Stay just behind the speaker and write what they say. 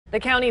The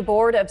County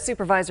Board of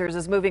Supervisors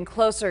is moving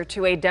closer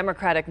to a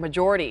Democratic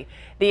majority.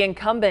 The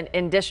incumbent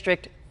in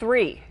District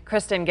 3,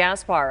 Kristin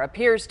Gaspar,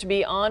 appears to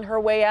be on her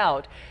way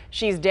out.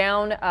 She's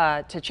down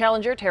to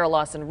challenger Terra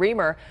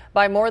Lawson-Remer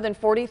by more than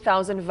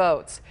 40,000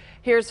 votes.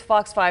 Here's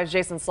Fox 5's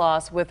Jason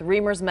Sloss with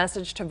Remer's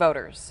message to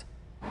voters.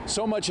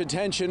 So much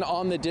attention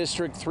on the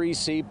District 3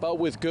 seat, but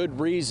with good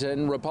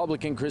reason.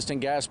 Republican Kristin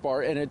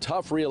Gaspar, in a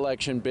tough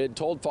re-election bid,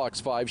 told Fox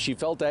 5 she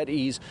felt at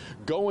ease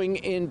going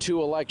into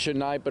election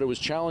night, but it was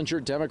challenger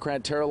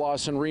Democrat Terra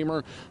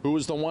Lawson-Remer who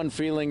was the one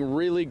feeling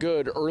really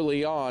good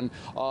early on.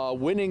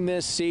 Winning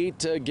this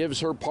seat gives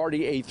her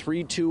party a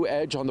 3-2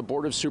 edge on the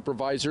Board of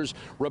Supervisors.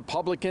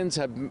 Republicans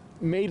have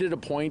made it a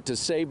point to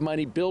save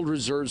money, build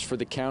reserves for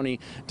the county.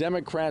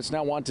 Democrats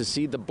now want to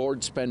see the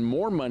board spend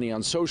more money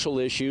on social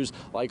issues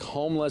like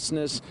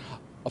homelessness,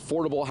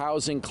 affordable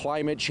housing,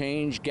 climate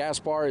change.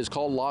 Gaspar has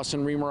called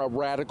Lawson-Remer a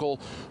radical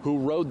who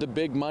rode the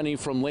big money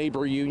from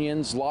labor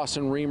unions.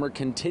 Lawson-Remer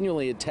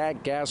continually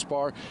attacked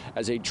Gaspar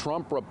as a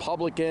Trump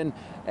Republican,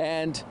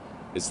 and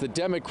it's the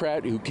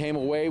Democrat who came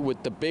away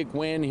with the big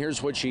win.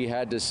 Here's what she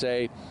had to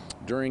say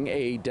during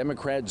a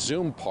Democrat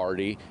Zoom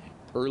party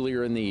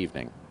earlier in the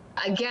evening.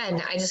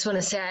 Again, I just want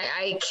to say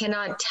I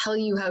cannot tell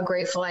you how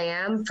grateful I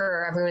am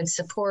for everyone's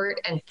support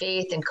and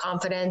faith and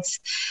confidence.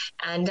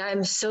 And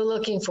I'm so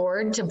looking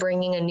forward to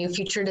bringing a new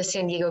future to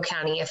San Diego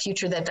County, a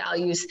future that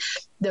values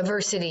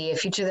diversity, a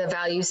future that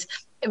values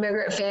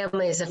immigrant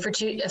families, a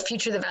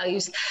future that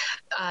values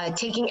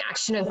taking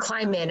action on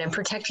climate and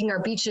protecting our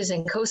beaches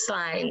and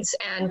coastlines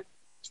and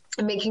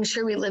making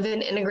sure we live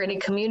in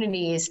integrated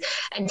communities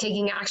and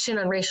taking action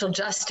on racial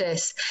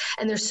justice.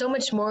 And there's so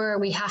much more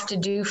we have to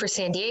do for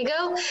San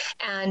Diego.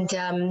 And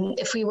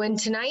if we win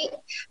tonight,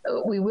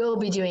 we will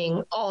be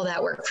doing all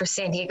that work for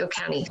San Diego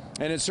County.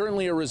 And it's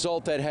certainly a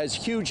result that has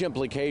huge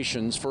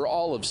implications for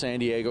all of San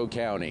Diego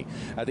County.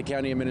 At the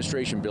County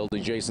Administration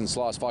Building, Jason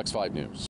Sloss, Fox 5 News.